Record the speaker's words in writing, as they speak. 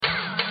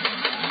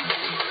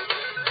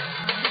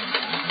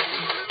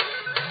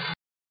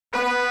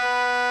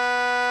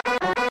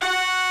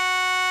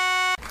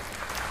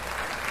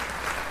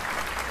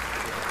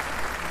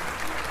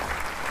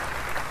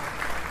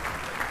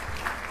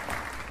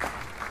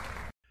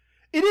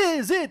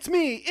It's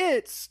me,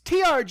 it's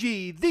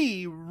TRG,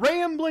 the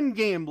Ramblin'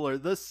 Gambler,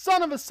 the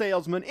son of a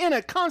salesman in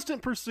a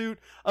constant pursuit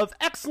of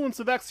excellence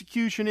of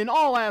execution in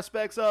all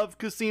aspects of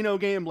casino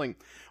gambling.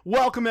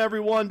 Welcome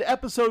everyone to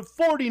episode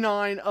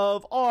 49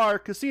 of our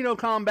Casino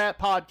Combat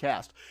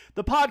podcast,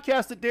 the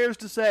podcast that dares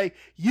to say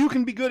you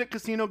can be good at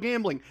casino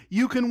gambling,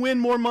 you can win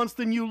more months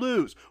than you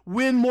lose,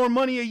 win more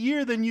money a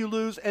year than you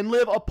lose, and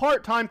live a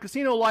part-time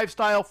casino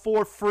lifestyle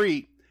for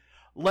free.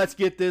 Let's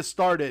get this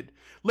started.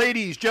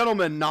 Ladies,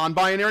 gentlemen,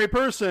 non-binary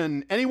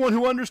person, anyone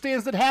who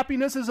understands that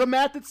happiness is a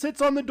mat that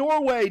sits on the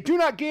doorway. Do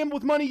not gamble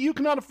with money you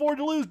cannot afford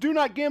to lose. Do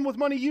not gamble with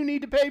money you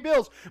need to pay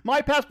bills. My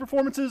past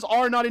performances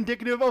are not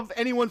indicative of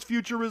anyone's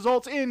future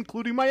results,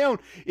 including my own.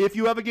 If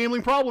you have a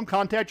gambling problem,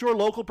 contact your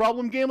local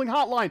problem gambling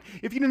hotline.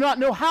 If you do not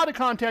know how to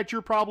contact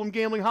your problem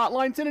gambling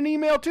hotline, send an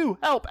email to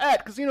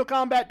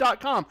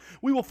help@casinocombat.com.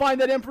 We will find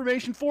that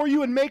information for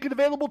you and make it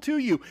available to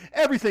you.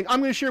 Everything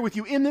I'm going to share with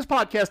you in this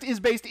podcast is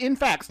based in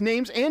facts.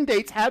 Names and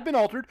dates have been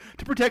altered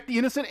to protect the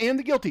innocent and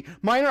the guilty.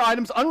 Minor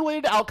items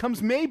unrelated to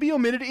outcomes may be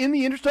omitted in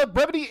the interest of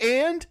brevity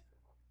and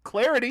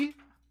clarity.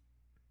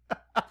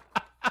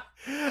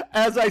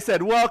 As I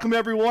said, welcome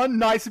everyone.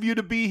 Nice of you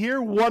to be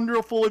here.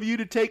 Wonderful of you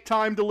to take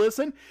time to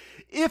listen.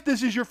 If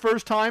this is your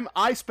first time,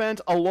 I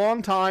spent a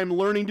long time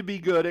learning to be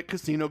good at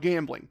casino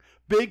gambling.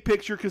 Big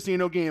picture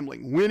casino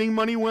gambling. Winning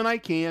money when I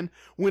can,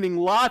 winning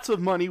lots of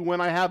money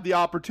when I have the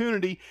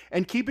opportunity,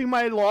 and keeping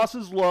my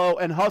losses low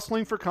and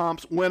hustling for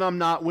comps when I'm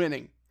not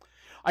winning.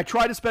 I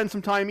try to spend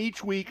some time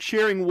each week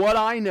sharing what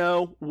I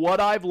know, what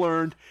I've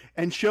learned,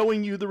 and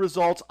showing you the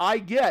results I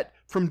get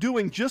from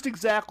doing just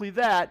exactly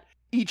that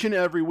each and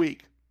every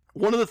week.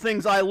 One of the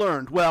things I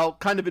learned, well,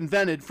 kind of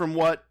invented from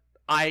what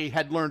I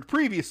had learned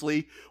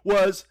previously,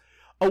 was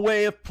a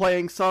way of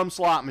playing some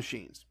slot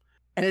machines.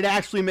 And it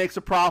actually makes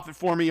a profit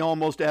for me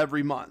almost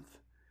every month.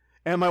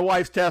 And my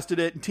wife's tested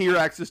it, and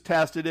T-Rex has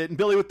tested it, and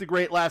Billy with the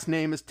great last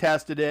name has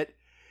tested it.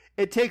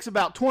 It takes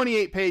about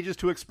 28 pages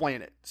to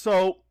explain it.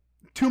 So,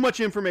 too much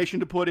information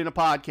to put in a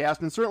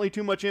podcast, and certainly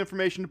too much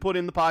information to put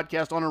in the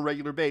podcast on a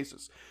regular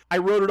basis. I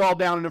wrote it all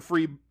down in a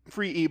free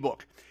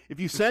ebook. If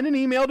you send an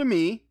email to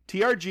me,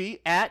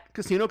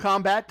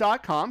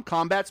 trg@casinocombat.com,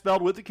 combat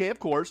spelled with a K, of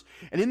course,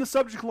 and in the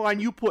subject line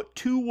you put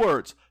 2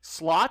 words,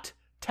 slot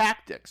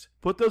tactics.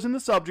 Put those in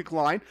the subject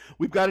line.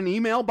 We've got an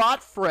email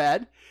bot,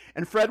 Fred,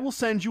 and Fred will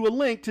send you a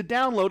link to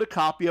download a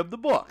copy of the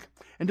book.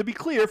 And to be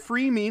clear,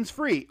 free means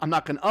free. I'm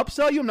not going to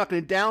upsell you. I'm not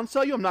going to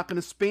downsell you. I'm not going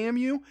to spam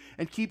you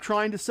and keep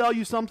trying to sell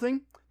you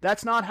something.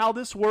 That's not how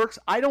this works.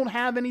 I don't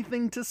have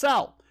anything to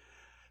sell.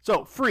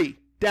 So, free.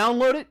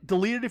 Download it.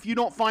 Delete it if you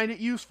don't find it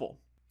useful.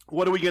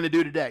 What are we going to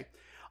do today?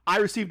 I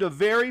received a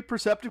very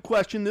perceptive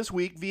question this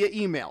week via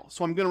email.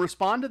 So I'm going to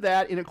respond to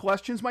that in a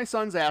Questions My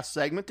Sons Ask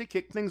segment to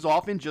kick things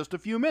off in just a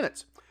few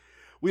minutes.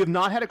 We have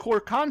not had a Core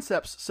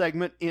Concepts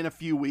segment in a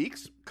few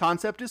weeks.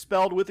 Concept is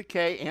spelled with a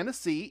K and a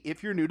C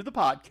if you're new to the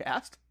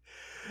podcast.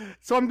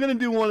 So I'm going to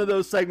do one of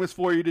those segments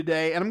for you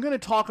today, and I'm going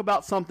to talk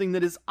about something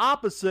that is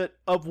opposite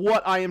of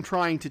what I am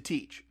trying to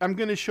teach. I'm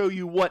going to show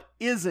you what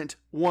isn't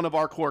one of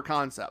our core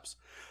concepts.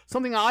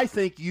 Something I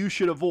think you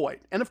should avoid.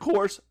 And of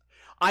course,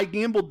 I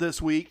gambled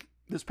this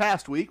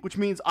past week, which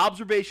means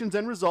observations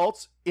and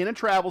results in a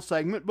travel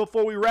segment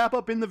before we wrap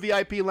up in the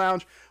VIP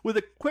lounge with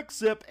a quick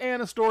sip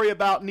and a story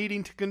about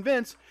needing to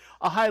convince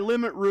a high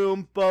limit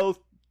room, both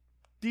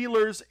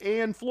dealers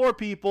and floor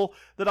people,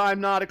 that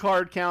I'm not a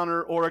card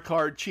counter or a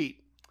card cheat.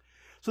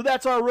 So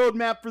that's our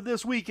roadmap for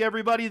this week,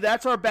 everybody.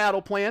 That's our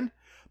battle plan.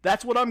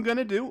 That's what I'm going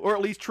to do, or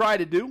at least try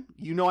to do.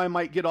 You know I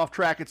might get off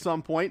track at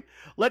some point.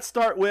 Let's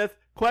start with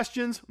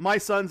Questions My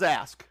Sons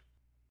Ask.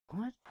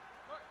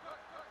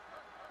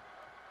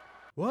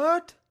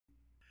 What?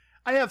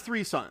 I have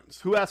 3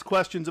 sons who ask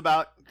questions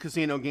about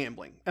casino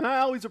gambling, and I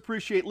always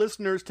appreciate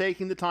listeners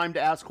taking the time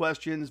to ask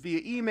questions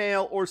via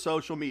email or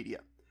social media.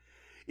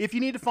 If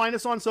you need to find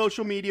us on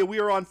social media, we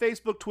are on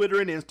Facebook,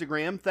 Twitter, and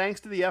Instagram, thanks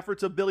to the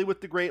efforts of Billy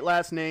with the great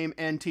last name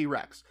and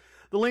T-Rex.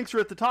 The links are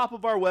at the top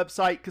of our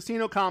website,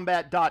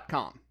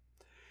 casinocombat.com.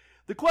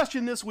 The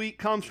question this week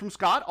comes from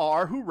Scott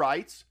R., who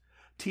writes,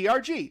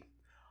 TRG,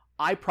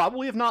 I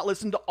probably have not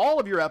listened to all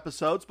of your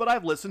episodes, but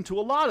I've listened to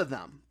a lot of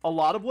them. A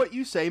lot of what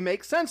you say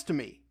makes sense to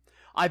me.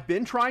 I've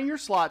been trying your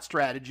slot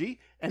strategy,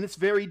 and it's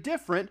very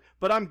different,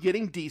 but I'm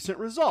getting decent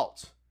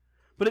results.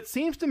 But it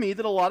seems to me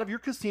that a lot of your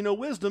casino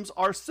wisdoms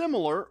are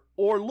similar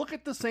or look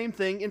at the same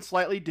thing in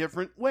slightly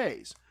different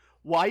ways.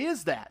 Why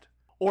is that?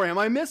 Or am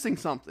I missing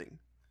something?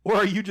 Or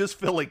are you just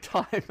filling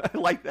time? I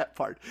like that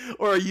part.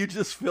 Or are you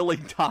just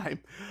filling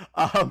time?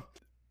 I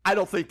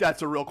don't think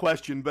that's a real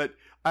question, but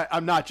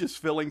I'm not just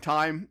filling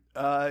time.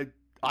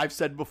 I've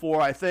said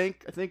before, I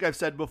think I've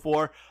said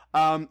before,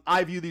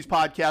 I view these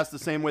podcasts the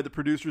same way the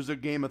producers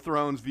of Game of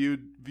Thrones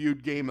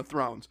viewed Game of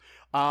Thrones.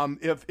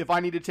 If I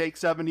need to take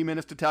 70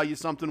 minutes to tell you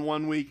something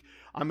one week,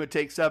 I'm going to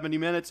take 70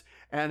 minutes.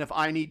 And if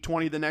I need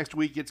 20 the next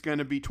week, it's going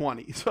to be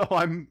 20. So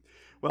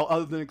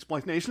other than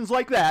explanations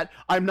like that,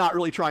 I'm not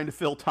really trying to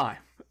fill time.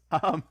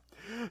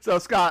 So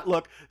Scott,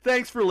 look,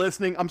 thanks for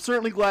listening. I'm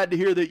certainly glad to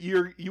hear that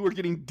you are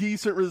getting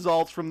decent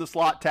results from the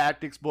Slot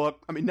Tactics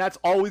book. I mean, that's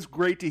always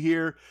great to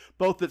hear,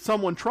 both that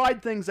someone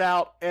tried things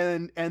out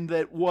and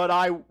that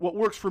what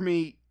works for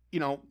me,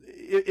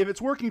 if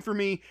it's working for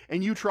me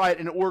and you try it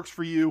and it works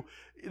for you,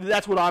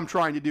 that's what I'm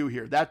trying to do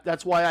here.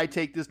 That's why I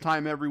take this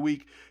time every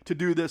week to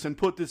do this and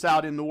put this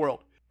out in the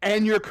world.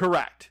 And you're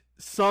correct.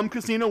 Some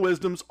casino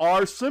wisdoms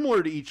are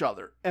similar to each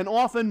other, and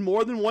often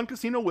more than one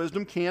casino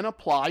wisdom can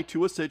apply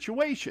to a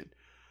situation.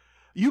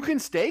 You can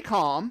stay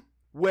calm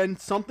when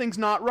something's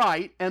not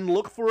right and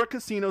look for a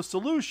casino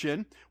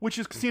solution, which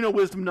is casino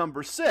wisdom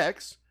number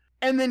 6,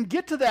 and then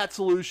get to that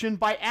solution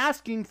by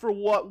asking for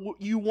what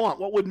you want,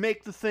 what would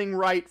make the thing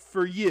right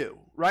for you,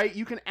 right?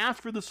 You can ask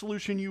for the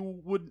solution you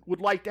would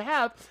like to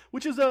have,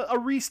 which is a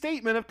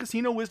restatement of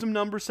casino wisdom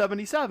number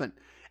 77.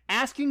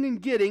 Asking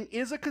and getting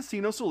is a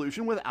casino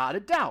solution without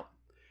a doubt.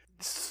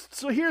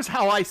 So here's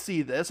how I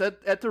see this,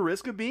 at the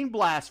risk of being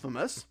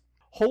blasphemous.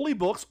 Holy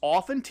books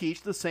often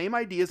teach the same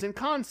ideas and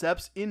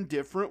concepts in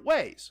different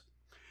ways.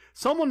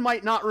 Someone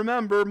might not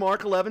remember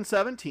Mark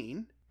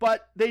 11:17,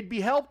 but they'd be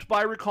helped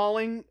by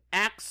recalling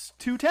Acts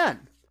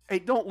 2:10. Hey,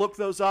 don't look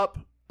those up.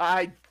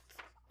 I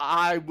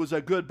was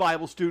a good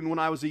Bible student when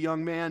I was a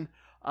young man,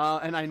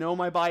 and I know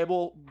my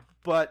Bible,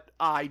 but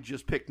I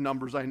just picked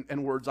numbers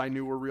and words I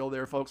knew were real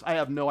there, folks. I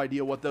have no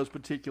idea what those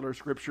particular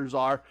scriptures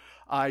are.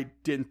 I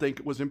didn't think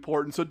it was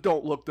important, so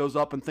don't look those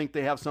up and think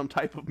they have some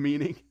type of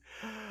meaning.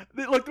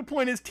 Look, the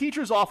point is,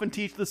 teachers often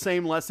teach the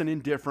same lesson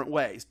in different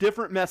ways.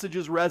 Different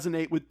messages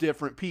resonate with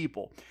different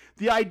people.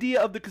 The idea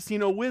of the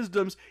casino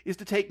wisdoms is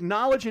to take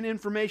knowledge and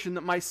information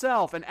that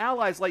myself and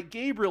allies like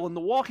Gabriel and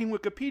the Walking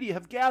Wikipedia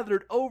have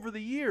gathered over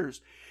the years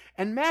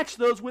and match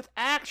those with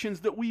actions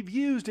that we've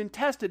used and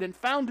tested and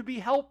found to be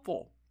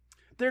helpful.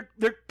 They're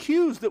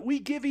cues that we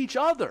give each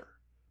other.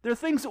 They're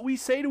things that we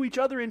say to each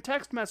other in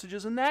text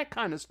messages and that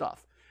kind of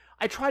stuff.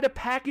 I try to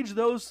package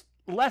those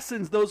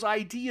lessons, those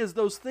ideas,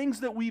 those things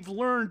that we've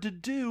learned to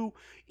do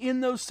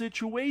in those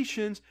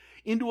situations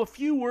into a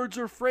few words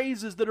or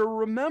phrases that are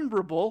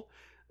rememberable,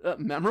 look,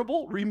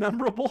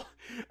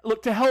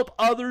 to help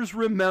others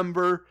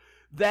remember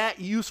that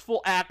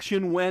useful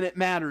action when it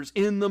matters,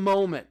 in the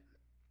moment.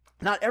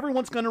 Not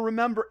everyone's going to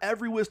remember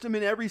every wisdom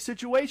in every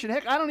situation.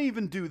 Heck, I don't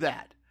even do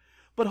that.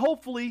 But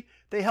hopefully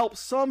they help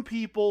some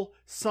people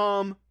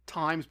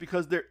sometimes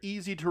because they're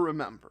easy to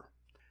remember.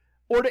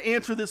 Or to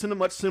answer this in a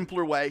much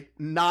simpler way,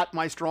 not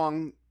my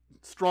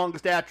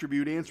strongest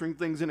attribute, answering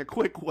things in a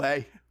quick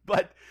way,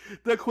 but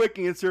the quick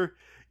answer,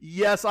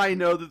 yes, I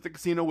know that the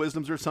casino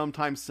wisdoms are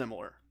sometimes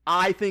similar.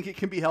 I think it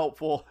can be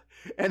helpful,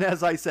 and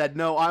as I said,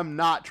 no, I'm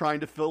not trying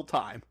to fill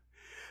time.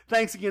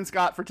 Thanks again,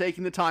 Scott, for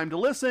taking the time to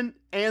listen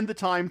and the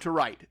time to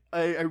write.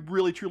 I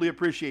really, truly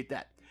appreciate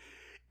that.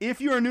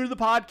 If you are new to the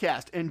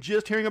podcast and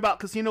just hearing about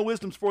casino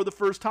wisdoms for the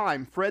first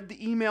time, Fred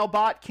the email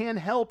bot can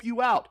help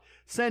you out.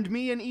 Send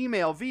me an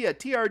email via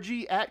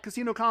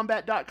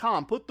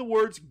trg@casinocombat.com. Put the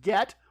words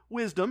 "get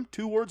wisdom,"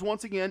 2 words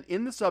once again,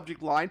 in the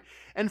subject line,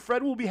 and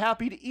Fred will be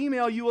happy to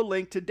email you a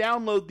link to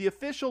download the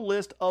official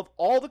list of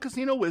all the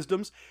casino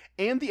wisdoms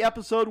and the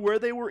episode where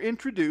they were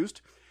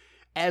introduced,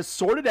 as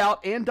sorted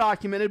out and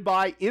documented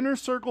by Inner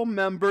Circle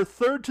member,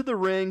 third to the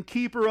ring,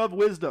 Keeper of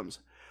Wisdoms.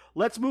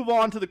 Let's move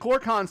on to the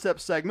core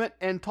concepts segment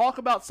and talk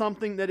about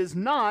something that is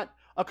not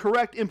a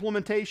correct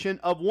implementation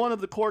of one of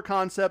the core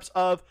concepts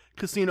of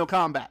casino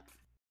combat.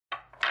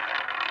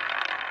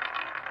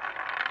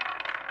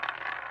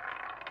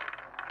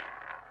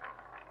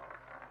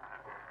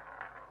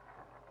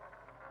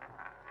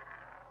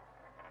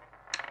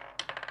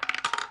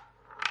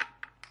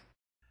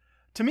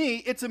 To me,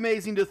 it's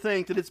amazing to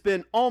think that it's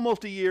been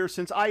almost a year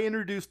since I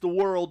introduced the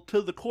world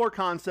to the core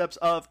concepts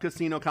of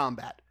casino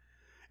combat,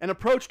 an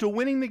approach to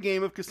winning the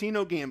game of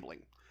casino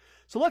gambling.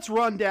 So let's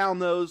run down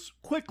those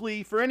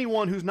quickly for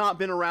anyone who's not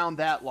been around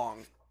that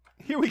long.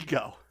 Here we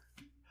go.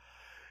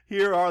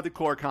 Here are the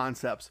core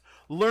concepts.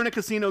 Learn a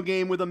casino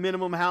game with a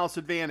minimum house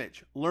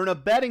advantage. Learn a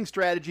betting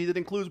strategy that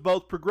includes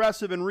both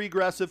progressive and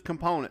regressive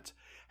components.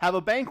 Have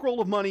a bankroll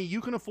of money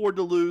you can afford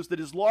to lose that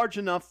is large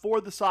enough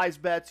for the size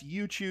bets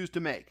you choose to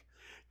make.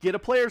 Get a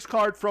player's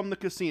card from the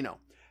casino.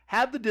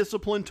 Have the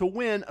discipline to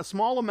win a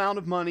small amount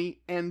of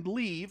money and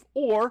leave,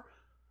 or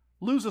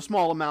lose a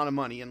small amount of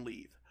money and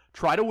leave.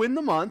 Try to win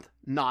the month,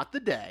 not the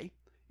day.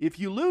 If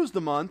you lose the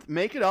month,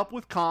 make it up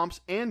with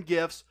comps and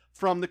gifts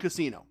from the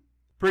casino.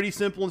 Pretty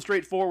simple and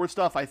straightforward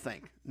stuff, I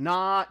think.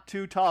 Not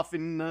too tough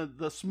in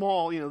the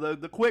small,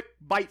 the quick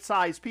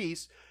bite-sized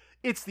piece.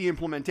 It's the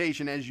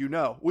implementation, as you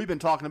know. We've been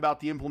talking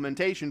about the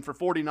implementation for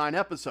 49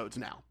 episodes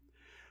now.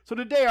 So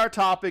today our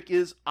topic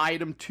is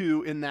item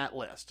 2 in that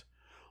list.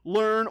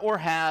 Learn or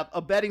have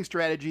a betting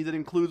strategy that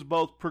includes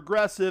both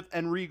progressive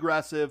and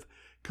regressive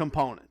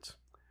components.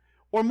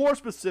 Or more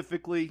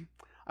specifically,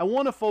 I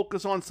want to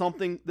focus on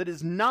something that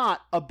is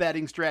not a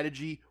betting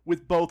strategy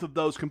with both of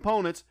those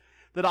components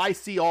that I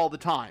see all the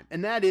time,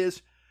 and that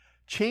is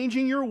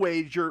changing your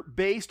wager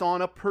based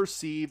on a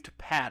perceived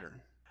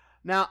pattern.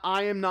 Now,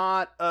 I am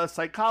not a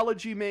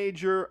psychology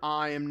major.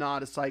 I am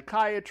not a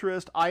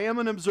psychiatrist. I am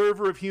an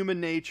observer of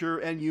human nature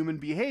and human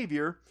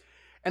behavior.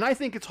 And I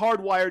think it's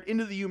hardwired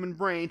into the human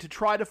brain to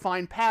try to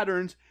find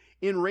patterns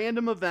in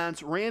random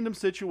events, random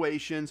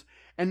situations,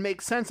 and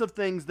make sense of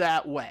things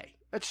that way.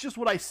 That's just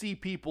what I see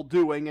people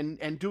doing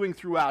and doing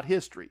throughout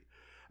history.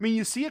 I mean,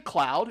 you see a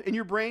cloud and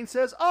your brain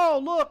says,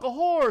 oh, look, a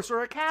horse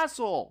or a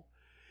castle.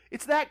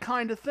 It's that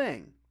kind of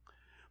thing.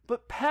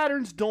 But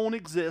patterns don't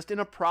exist in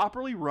a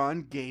properly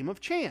run game of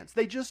chance.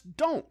 They just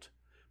don't.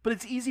 But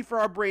it's easy for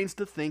our brains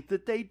to think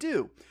that they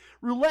do.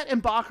 Roulette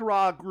and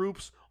Baccarat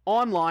groups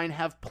online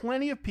have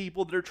plenty of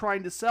people that are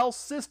trying to sell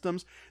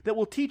systems that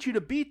will teach you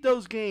to beat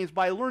those games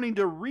by learning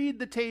to read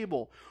the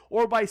table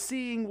or by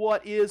seeing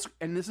what is,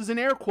 and this is in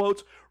air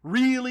quotes,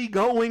 really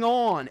going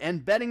on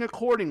and betting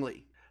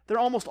accordingly. They're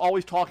almost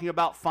always talking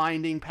about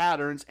finding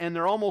patterns, and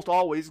they're almost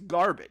always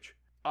garbage.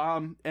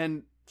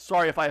 And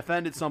sorry if I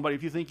offended somebody.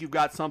 If you think you've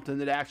got something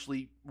that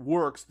actually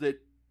works,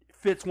 that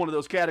fits one of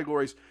those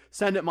categories,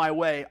 send it my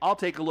way. I'll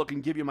take a look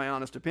and give you my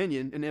honest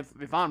opinion. And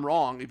if I'm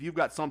wrong, if you've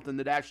got something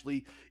that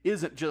actually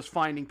isn't just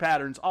finding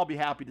patterns, I'll be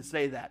happy to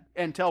say that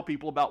and tell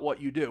people about what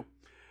you do.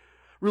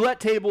 Roulette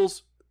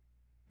tables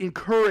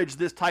encourage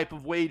this type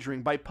of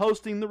wagering by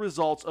posting the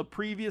results of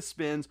previous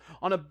spins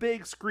on a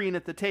big screen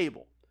at the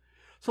table.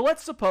 So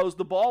let's suppose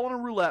the ball on a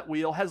roulette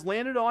wheel has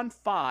landed on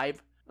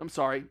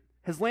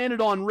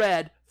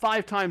red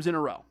 5 times in a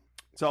row.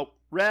 So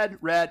red,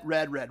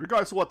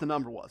 regardless of what the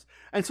number was.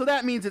 And so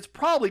that means it's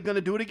probably going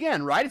to do it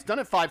again, right? It's done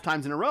it 5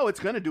 times in a row. It's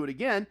going to do it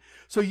again.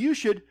 So you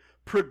should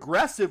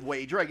progressive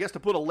wager, I guess, to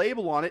put a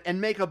label on it and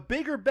make a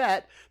bigger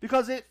bet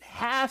because it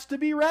has to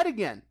be red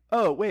again.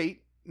 Oh,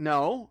 wait,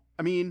 no.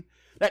 I mean,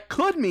 that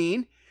could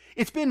mean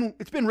it's been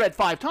red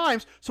 5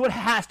 times, so it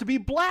has to be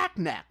black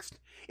next.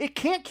 It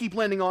can't keep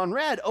landing on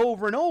red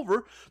over and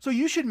over, so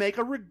you should make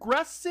a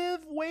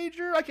regressive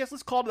wager. I guess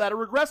let's call that a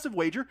regressive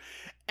wager,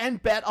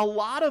 and bet a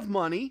lot of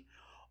money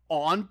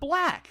on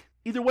black.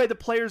 Either way, the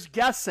player's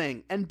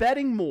guessing and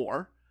betting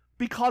more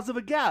because of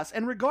a guess,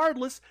 and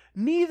regardless,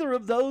 neither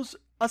of those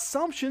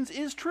assumptions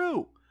is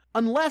true.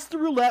 Unless the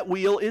roulette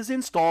wheel is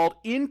installed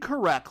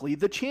incorrectly,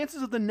 the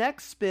chances of the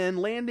next spin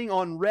landing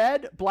on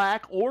red,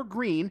 black, or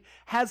green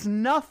has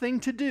nothing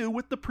to do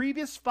with the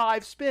previous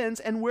 5 spins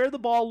and where the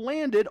ball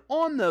landed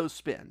on those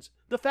spins.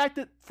 The fact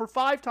that for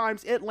 5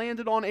 times it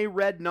landed on a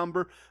red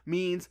number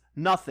means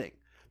nothing.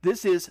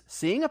 This is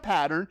seeing a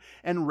pattern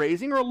and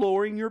raising or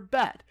lowering your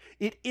bet.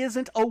 It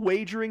isn't a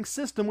wagering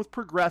system with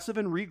progressive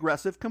and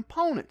regressive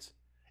components.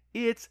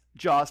 It's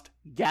just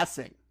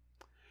guessing.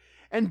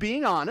 And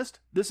being honest,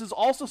 this is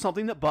also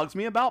something that bugs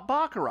me about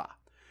Baccarat.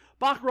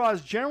 Baccarat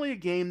is generally a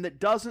game that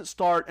doesn't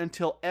start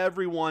until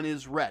everyone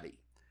is ready.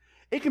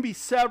 It can be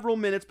several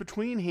minutes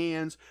between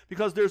hands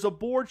because there's a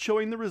board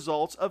showing the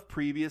results of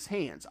previous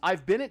hands.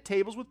 I've been at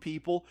tables with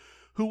people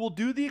who will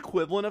do the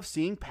equivalent of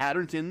seeing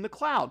patterns in the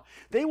cloud.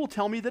 They will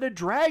tell me that a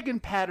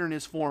dragon pattern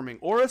is forming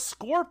or a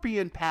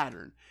scorpion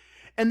pattern.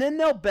 And then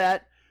they'll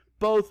bet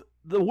both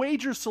the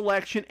wager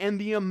selection and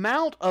the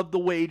amount of the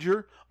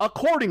wager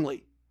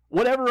accordingly.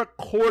 Whatever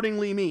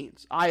accordingly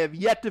means. I have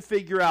yet to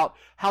figure out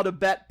how to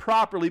bet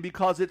properly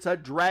because it's a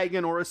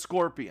dragon or a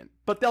scorpion.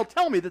 But they'll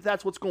tell me that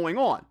that's what's going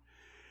on.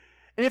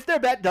 And if their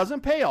bet doesn't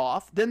pay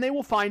off, then they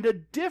will find a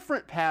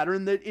different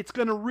pattern that it's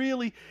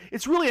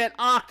really an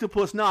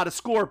octopus, not a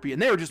scorpion.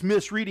 They were just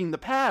misreading the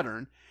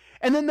pattern.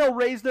 And then they'll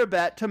raise their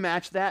bet to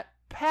match that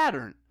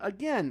pattern.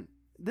 Again,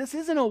 this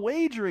isn't a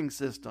wagering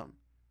system.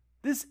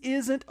 This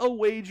isn't a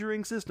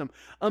wagering system.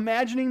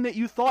 Imagining that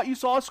you thought you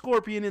saw a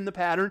scorpion in the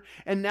pattern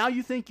and now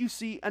you think you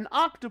see an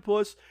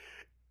octopus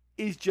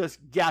is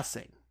just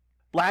guessing.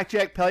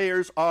 Blackjack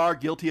players are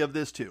guilty of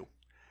this too.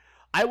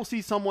 I will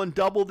see someone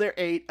double their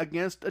 8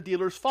 against a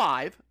dealer's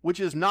 5, which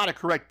is not a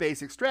correct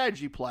basic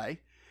strategy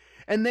play,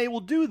 and they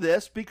will do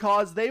this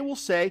because they will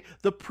say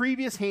the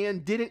previous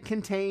hand didn't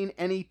contain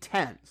any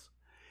 10s.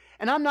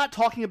 And I'm not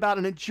talking about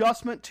an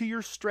adjustment to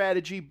your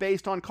strategy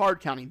based on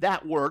card counting.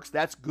 That works.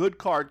 That's good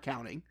card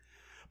counting.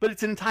 But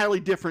it's an entirely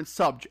different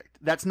subject.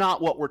 That's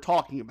not what we're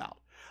talking about.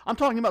 I'm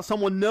talking about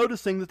someone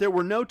noticing that there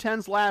were no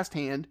 10s last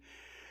hand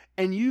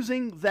and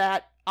using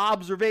that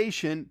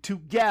observation to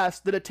guess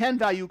that a 10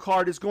 value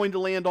card is going to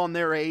land on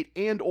their 8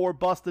 and or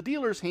bust the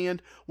dealer's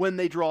hand when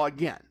they draw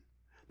again.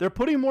 They're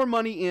putting more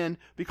money in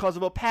because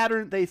of a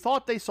pattern they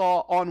thought they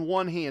saw on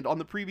one hand on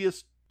the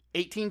previous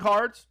 18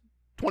 cards,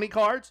 20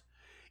 cards.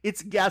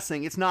 It's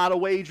guessing. It's not a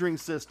wagering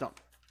system.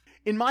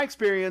 In my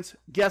experience,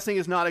 guessing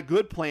is not a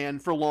good plan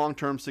for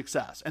long-term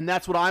success, and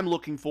that's what I'm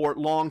looking for,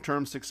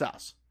 long-term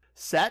success.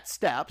 Set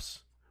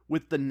steps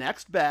with the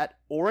next bet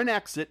or an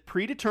exit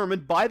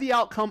predetermined by the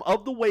outcome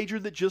of the wager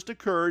that just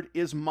occurred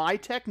is my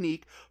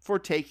technique for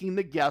taking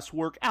the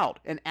guesswork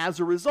out, and as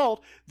a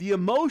result, the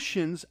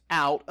emotions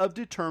out of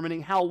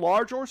determining how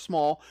large or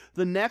small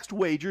the next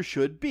wager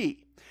should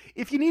be.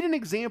 If you need an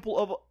example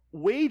of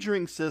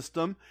wagering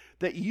system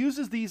that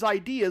uses these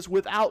ideas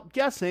without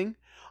guessing,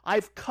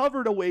 I've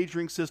covered a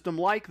wagering system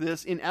like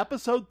this in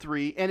episode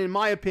 3, and in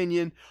my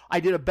opinion,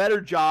 I did a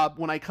better job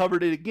when I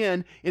covered it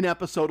again in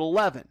episode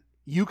 11.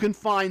 You can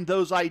find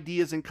those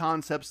ideas and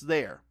concepts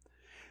there.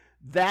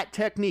 That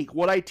technique,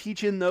 what I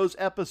teach in those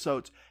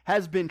episodes,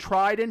 has been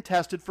tried and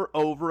tested for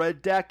over a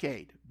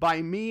decade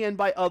by me and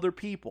by other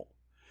people.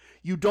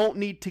 You don't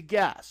need to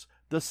guess.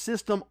 The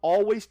system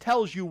always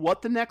tells you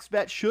what the next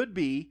bet should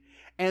be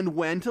and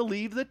when to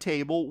leave the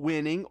table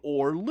winning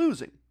or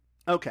losing.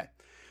 Okay,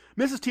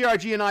 Mrs.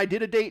 TRG and I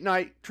did a date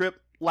night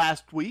trip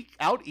last week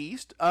out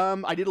east.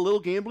 I did a little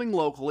gambling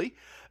locally.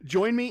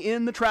 Join me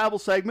in the travel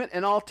segment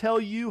and I'll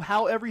tell you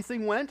how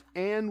everything went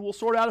and we'll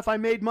sort out if I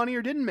made money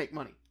or didn't make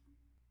money.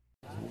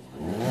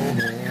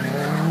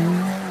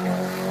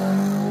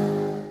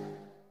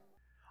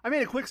 I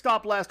made a quick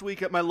stop last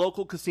week at my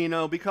local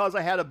casino because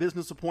I had a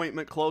business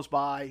appointment close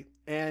by,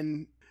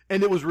 and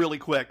it was really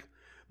quick.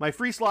 My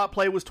free slot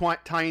play was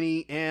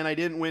tiny, and I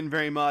didn't win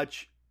very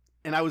much,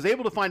 and I was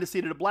able to find a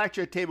seat at a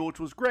blackjack table, which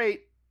was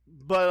great,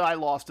 but I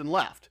lost and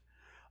left.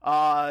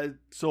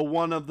 So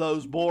one of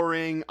those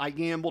boring, I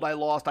gambled, I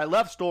lost, I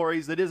left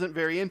stories that isn't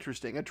very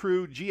interesting. A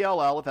true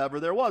GLL if ever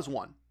there was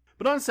one.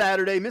 But on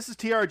Saturday, Mrs.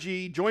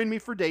 TRG joined me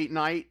for date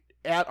night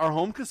at our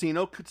home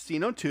casino,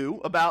 Casino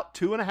 2, about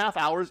 2.5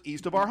 hours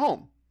east of our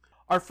home.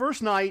 Our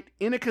first night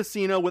in a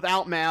casino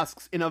without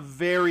masks in a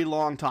very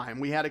long time.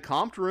 We had a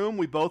comped room,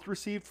 we both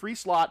received free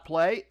slot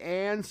play,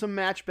 and some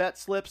match bet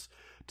slips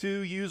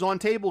to use on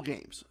table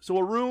games. So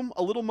a room,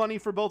 a little money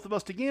for both of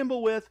us to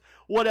gamble with.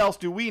 What else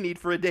do we need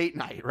for a date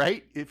night,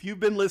 right? If you've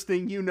been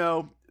listening, you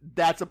know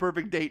that's a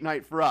perfect date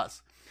night for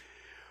us.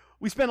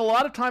 We spent a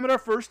lot of time at our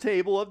first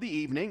table of the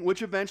evening,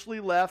 which eventually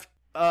left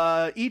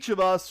each of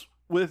us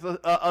with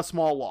a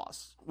small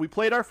loss. We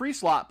played our free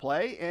slot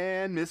play,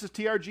 and Mrs.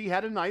 TRG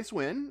had a nice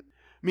win.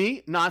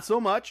 Me, not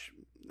so much.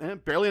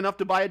 Barely enough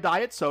to buy a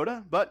diet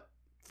soda, but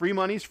free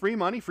money's free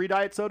money. Free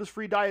diet soda's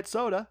free diet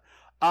soda.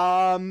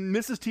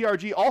 Mrs.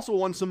 TRG also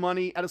won some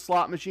money at a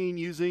slot machine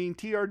using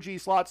TRG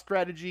slot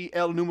strategy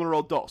El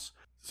Numero Dos.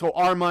 So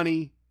our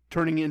money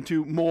turning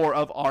into more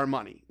of our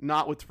money,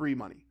 not with free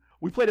money.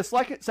 We played a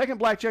second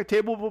blackjack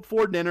table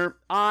before dinner.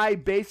 I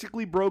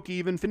basically broke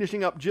even,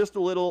 finishing up just a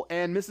little,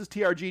 and Mrs.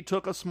 TRG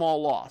took a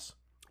small loss.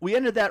 We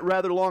ended that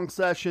rather long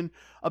session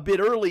a bit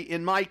early,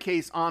 in my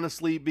case,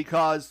 honestly,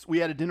 because we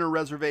had a dinner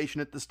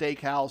reservation at the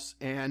steakhouse,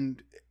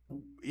 and,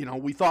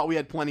 we thought we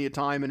had plenty of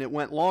time, and it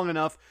went long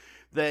enough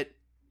that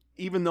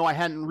even though I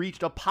hadn't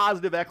reached a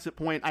positive exit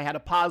point, I had a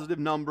positive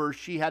number,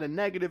 she had a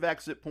negative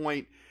exit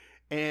point,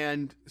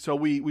 and so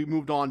we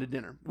moved on to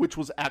dinner, which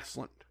was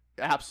excellent.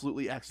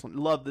 Absolutely excellent.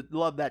 Love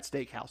that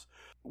steakhouse.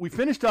 We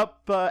finished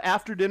up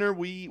after dinner.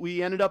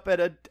 We ended up at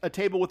a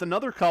table with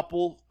another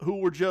couple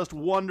who were just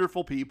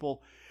wonderful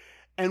people.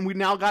 And we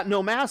now got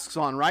no masks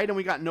on, right? And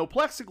we got no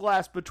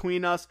plexiglass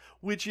between us,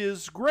 which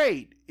is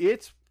great.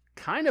 It's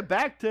kind of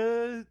back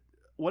to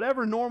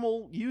whatever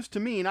normal used to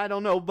mean. I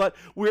don't know. But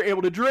we were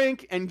able to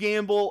drink and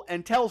gamble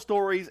and tell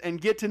stories and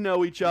get to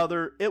know each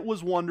other. It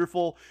was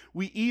wonderful.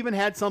 We even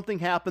had something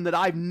happen that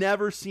I've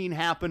never seen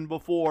happen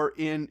before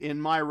in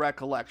my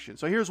recollection.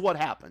 So here's what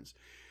happens.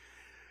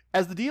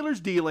 As the dealer's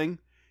dealing,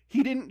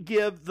 he didn't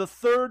give the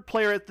third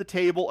player at the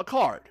table a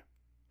card.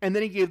 And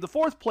then he gave the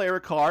fourth player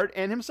a card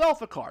and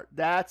himself a card.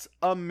 That's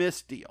a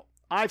misdeal.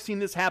 I've seen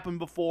this happen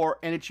before,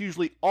 and it's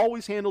usually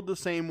always handled the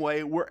same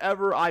way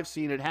wherever I've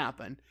seen it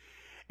happen.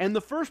 And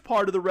the first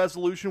part of the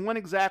resolution went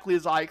exactly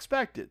as I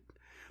expected.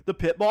 The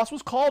pit boss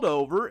was called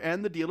over,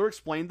 and the dealer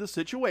explained the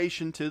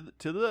situation to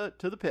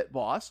the pit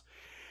boss.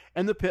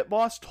 And the pit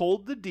boss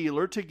told the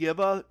dealer to give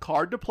a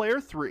card to player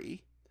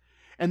 3,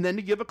 and then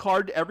to give a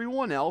card to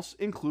everyone else,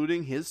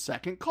 including his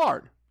second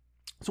card.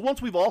 So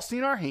once we've all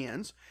seen our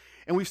hands,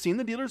 and we've seen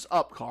the dealer's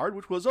up card,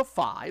 which was a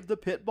 5, the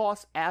pit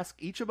boss asked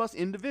each of us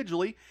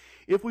individually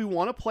if we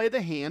want to play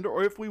the hand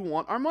or if we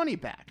want our money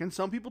back. And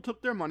some people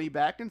took their money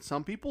back and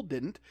some people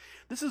didn't.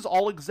 This is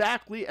all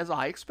exactly as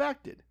I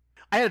expected.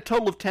 I had a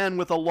total of 10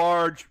 with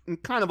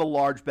kind of a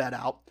large bet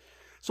out.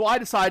 So I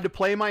decided to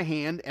play my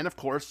hand, and of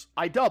course,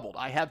 I doubled.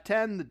 I have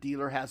 10, the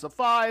dealer has a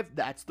 5,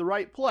 that's the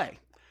right play.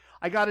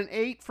 I got an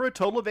 8 for a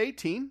total of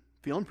 18,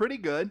 feeling pretty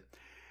good.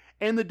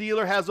 And the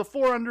dealer has a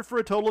 4 under for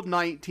a total of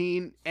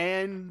 19,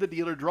 and the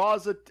dealer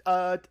draws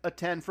a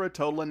 10 for a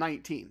total of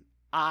 19.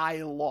 I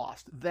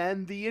lost.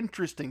 Then the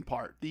interesting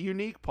part, the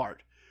unique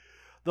part.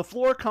 The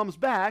floor comes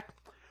back,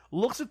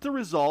 looks at the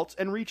results,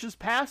 and reaches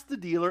past the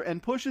dealer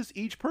and pushes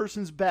each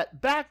person's bet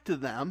back to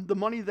them, the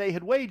money they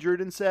had wagered,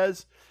 and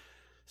says,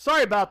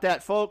 "Sorry about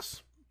that,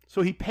 folks."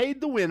 So he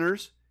paid the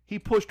winners. He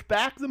pushed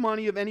back the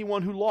money of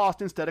anyone who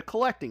lost instead of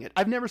collecting it.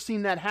 I've never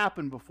seen that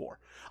happen before.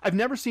 I've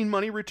never seen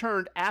money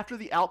returned after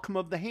the outcome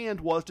of the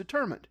hand was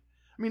determined.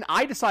 I mean,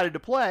 I decided to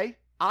play.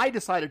 I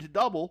decided to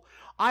double.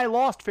 I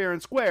lost fair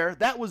and square.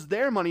 That was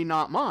their money,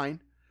 not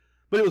mine.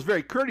 But it was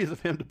very courteous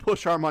of him to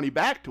push our money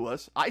back to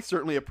us. I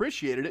certainly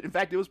appreciated it. In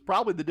fact, it was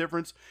probably the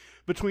difference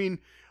between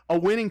a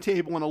winning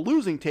table and a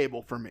losing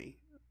table for me.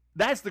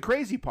 That's the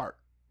crazy part.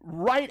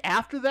 Right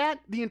after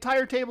that, the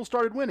entire table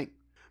started winning.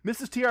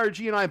 Mrs.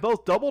 TRG and I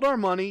both doubled our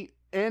money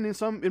and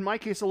in my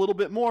case, a little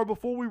bit more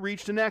before we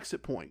reached an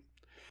exit point.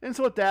 And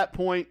so at that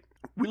point,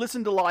 we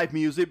listened to live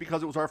music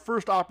because it was our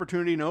first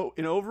opportunity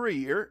in over a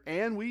year,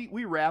 and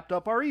we wrapped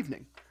up our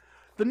evening.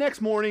 The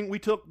next morning, we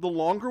took the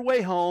longer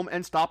way home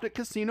and stopped at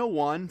Casino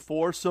One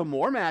for some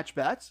more match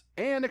bets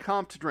and a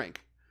comp to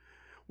drink.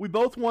 We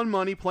both won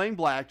money playing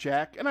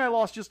blackjack, and I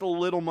lost just a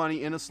little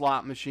money in a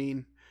slot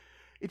machine.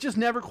 It just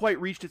never quite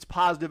reached its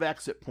positive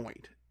exit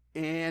point.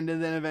 And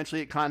then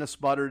eventually it kind of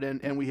sputtered,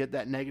 and we hit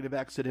that negative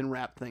exit and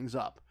wrapped things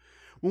up.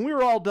 When we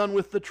were all done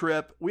with the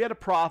trip, we had a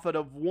profit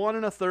of 1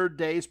 1/3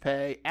 days'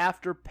 pay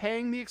after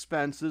paying the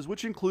expenses,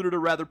 which included a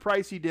rather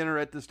pricey dinner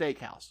at the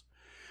steakhouse.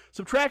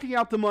 Subtracting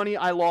out the money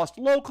I lost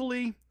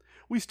locally,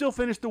 we still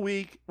finished the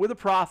week with a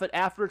profit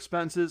after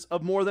expenses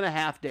of more than a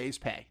half day's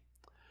pay.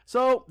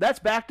 So that's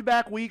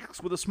back-to-back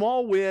weeks with a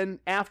small win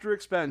after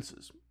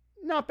expenses.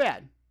 Not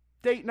bad.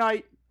 Date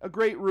night, a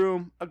great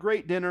room, a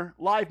great dinner,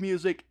 live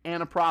music,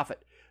 and a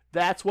profit.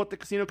 That's what the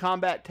Casino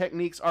Combat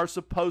techniques are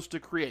supposed to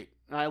create.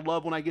 And I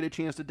love when I get a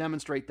chance to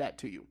demonstrate that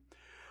to you.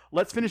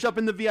 Let's finish up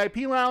in the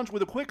VIP lounge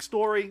with a quick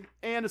story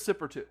and a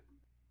sip or two.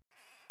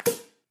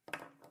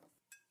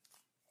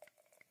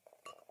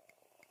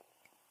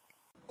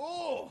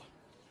 Oh,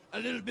 a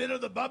little bit of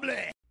the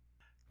bubbly.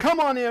 Come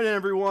on in,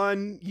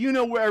 everyone. You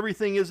know where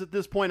everything is at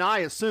this point, I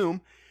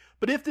assume.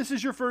 But if this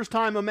is your first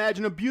time,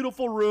 imagine a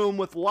beautiful room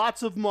with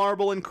lots of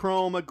marble and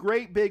chrome, a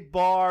great big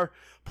bar,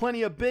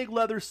 plenty of big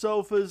leather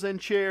sofas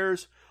and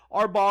chairs.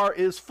 Our bar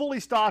is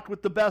fully stocked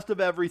with the best of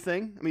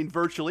everything. I mean,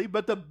 virtually,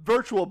 but the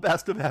virtual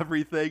best of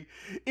everything,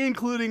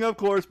 including, of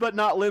course, but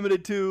not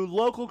limited to,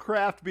 local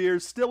craft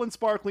beers, still and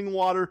sparkling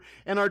water,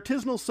 and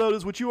artisanal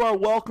sodas, which you are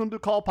welcome to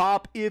call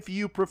pop if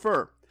you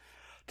prefer.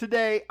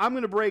 Today, I'm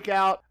going to break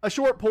out a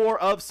short pour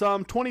of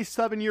some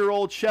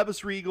 27-year-old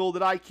Chivas Regal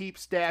that I keep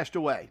stashed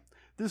away.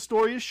 This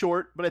story is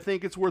short, but I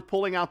think it's worth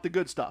pulling out the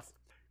good stuff.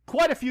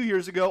 Quite a few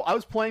years ago, I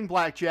was playing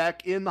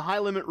blackjack in the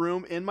high-limit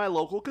room in my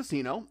local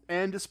casino,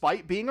 and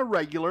despite being a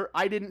regular,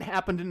 I didn't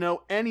happen to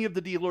know any of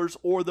the dealers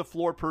or the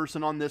floor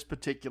person on this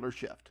particular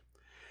shift.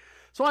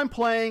 So I'm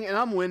playing, and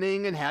I'm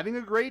winning, and having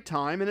a great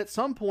time, and at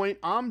some point,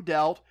 I'm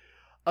dealt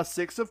a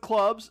 6 of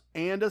clubs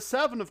and a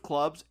 7 of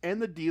clubs,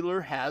 and the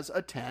dealer has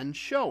a 10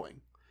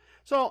 showing.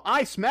 So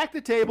I smack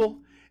the table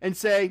and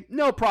say,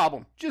 no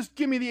problem, just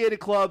give me the 8 of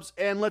clubs,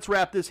 and let's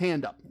wrap this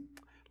hand up.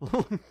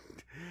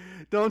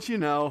 Don't you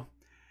know?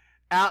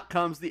 Out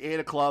comes the 8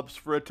 of clubs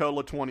for a total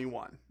of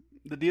 21.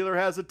 The dealer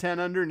has a 10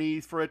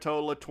 underneath for a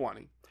total of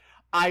 20.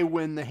 I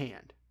win the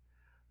hand.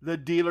 The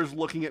dealer's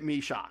looking at me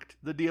shocked.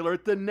 The dealer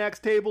at the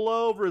next table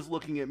over is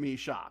looking at me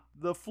shocked.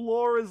 The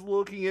floor is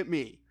looking at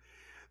me.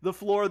 The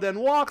floor then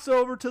walks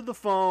over to the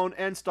phone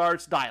and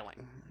starts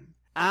dialing.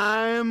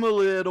 I'm a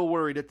little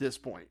worried at this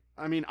point.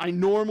 I mean, I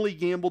normally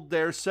gambled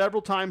there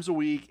several times a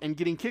week, and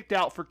getting kicked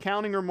out for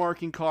counting or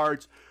marking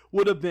cards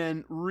would have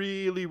been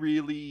really,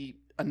 really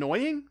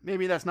annoying.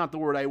 Maybe that's not the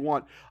word I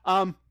want.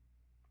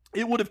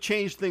 It would have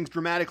changed things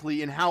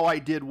dramatically in how I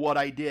did what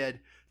I did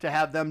to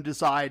have them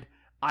decide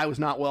I was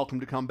not welcome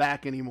to come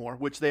back anymore,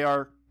 which they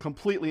are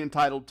completely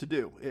entitled to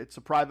do. It's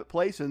a private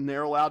place, and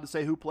they're allowed to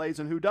say who plays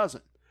and who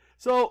doesn't.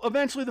 So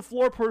eventually the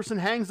floor person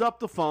hangs up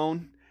the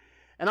phone,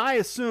 and I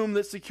assume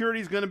that security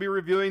is going to be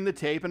reviewing the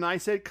tape, and I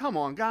said, come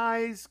on,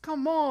 guys,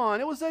 come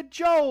on. It was a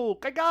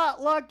joke. I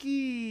got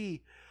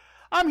lucky.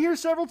 I'm here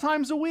several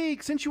times a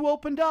week since you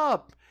opened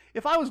up.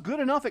 If I was good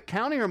enough at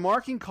counting or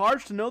marking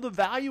cards to know the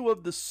value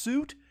of the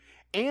suit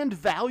and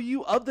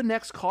value of the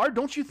next card,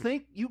 don't you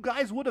think you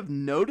guys would have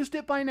noticed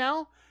it by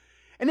now?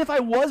 And if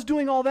I was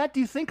doing all that, do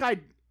you think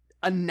I'd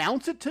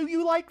announce it to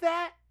you like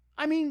that?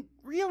 I mean,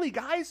 really,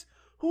 guys,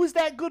 who is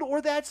that good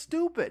or that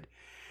stupid?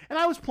 And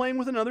I was playing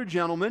with another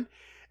gentleman,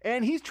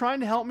 and he's trying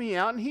to help me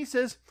out, and he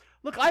says,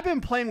 look, I've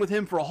been playing with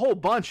him for a whole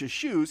bunch of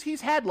shoes.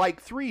 He's had like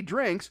 3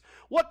 drinks.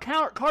 What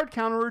card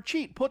counter or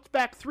cheat puts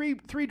back three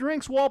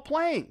drinks while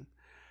playing?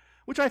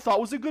 Which I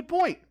thought was a good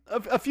point.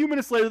 A few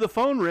minutes later, the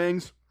phone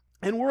rings,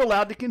 and we're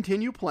allowed to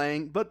continue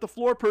playing, but the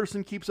floor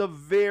person keeps a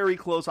very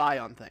close eye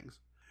on things.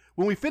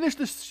 When we finish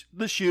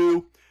the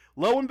shoe,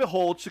 lo and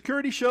behold,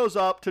 security shows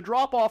up to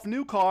drop off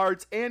new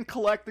cards and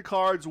collect the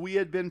cards we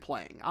had been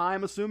playing.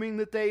 I'm assuming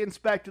that they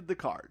inspected the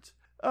cards.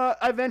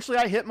 Eventually,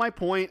 I hit my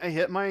point. I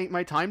hit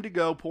my time to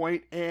go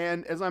point,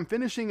 and as I'm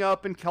finishing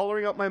up and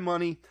coloring up my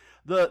money,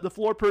 the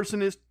floor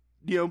person is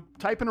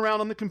typing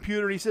around on the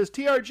computer, and he says,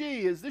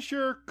 TRG, is this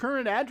your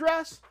current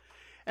address?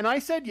 And I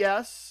said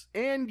yes,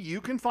 and you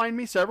can find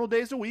me several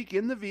days a week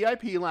in the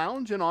VIP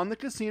lounge and on the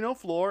casino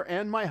floor,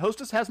 and my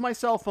hostess has my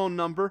cell phone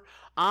number.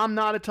 I'm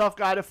not a tough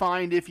guy to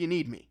find if you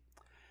need me.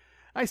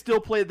 I still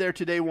played there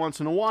today once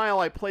in a while.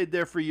 I played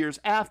there for years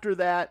after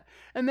that,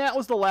 and that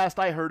was the last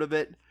I heard of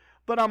it.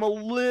 But I'm a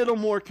little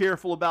more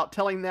careful about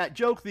telling that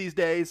joke these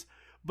days,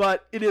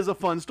 but it is a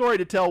fun story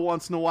to tell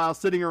once in a while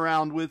sitting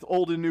around with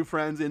old and new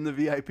friends in the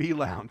VIP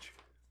lounge.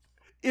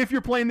 If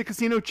you're playing the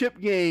casino chip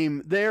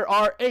game, there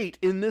are 8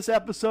 in this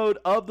episode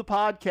of the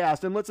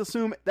podcast, and let's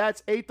assume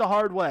that's 8 the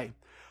hard way.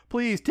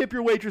 Please tip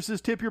your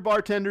waitresses, tip your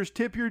bartenders,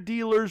 tip your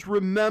dealers.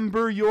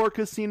 Remember your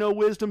casino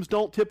wisdoms.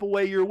 Don't tip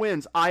away your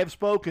wins. I have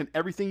spoken.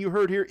 Everything you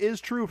heard here is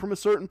true from a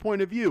certain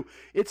point of view.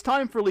 It's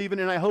time for leaving,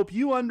 and I hope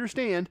you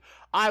understand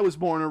I was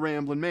born a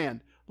rambling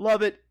man.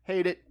 Love it,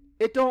 hate it,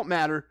 it don't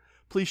matter.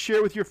 Please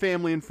share with your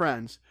family and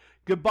friends.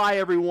 Goodbye,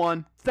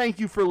 everyone. Thank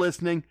you for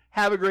listening.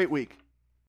 Have a great week.